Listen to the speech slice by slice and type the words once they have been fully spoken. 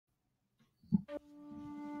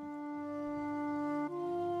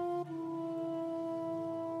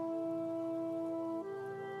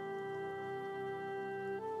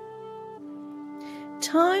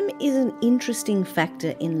Time is an interesting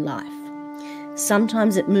factor in life.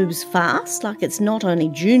 Sometimes it moves fast, like it's not only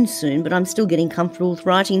June soon, but I'm still getting comfortable with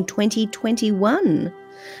writing 2021.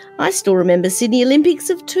 I still remember Sydney Olympics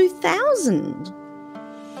of 2000.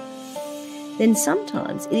 Then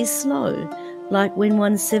sometimes it is slow, like when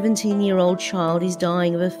one 17-year-old child is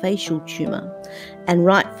dying of a facial tumour, and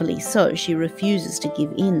rightfully so, she refuses to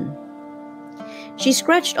give in. She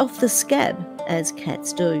scratched off the scab, as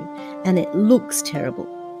cats do, and it looks terrible,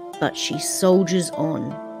 but she soldiers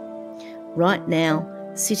on. Right now,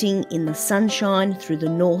 sitting in the sunshine through the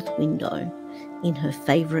north window, in her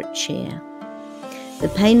favourite chair. The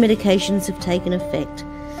pain medications have taken effect,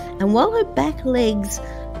 and while her back legs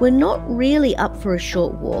were not really up for a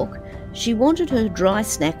short walk, she wanted her dry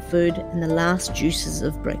snack food and the last juices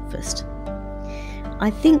of breakfast.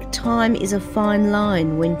 I think time is a fine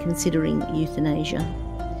line when considering euthanasia.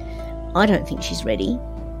 I don't think she's ready.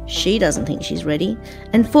 She doesn't think she's ready,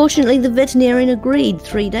 and fortunately the veterinarian agreed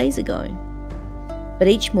 3 days ago. But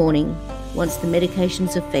each morning, once the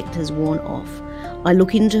medication's effect has worn off, I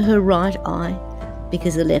look into her right eye,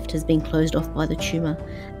 because the left has been closed off by the tumour,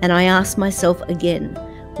 and I ask myself again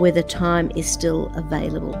whether time is still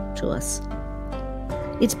available to us.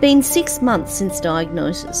 It's been 6 months since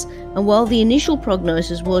diagnosis, and while the initial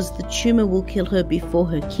prognosis was the tumour will kill her before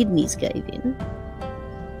her kidneys gave in,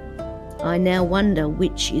 I now wonder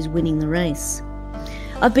which is winning the race.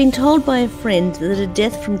 I've been told by a friend that a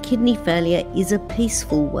death from kidney failure is a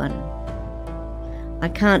peaceful one. I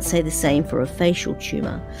can't say the same for a facial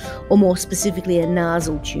tumour, or more specifically a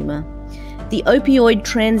nasal tumour. The opioid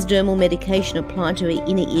transdermal medication applied to her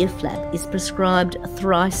inner ear flap is prescribed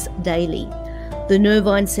thrice daily. The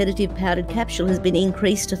Nervine sedative powdered capsule has been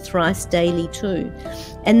increased to thrice daily too.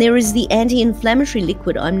 And there is the anti-inflammatory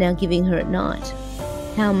liquid I'm now giving her at night.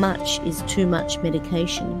 How much is too much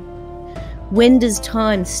medication? When does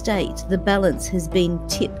time state the balance has been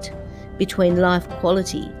tipped between life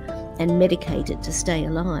quality and medicated to stay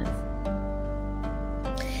alive?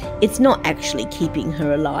 It's not actually keeping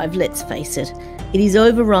her alive, let's face it. It is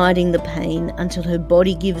overriding the pain until her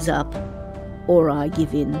body gives up or I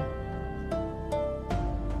give in.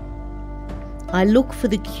 I look for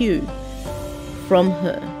the cue from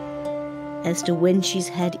her as to when she's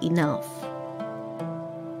had enough.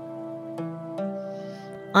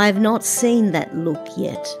 I have not seen that look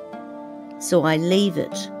yet, so I leave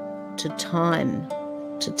it to time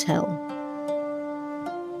to tell.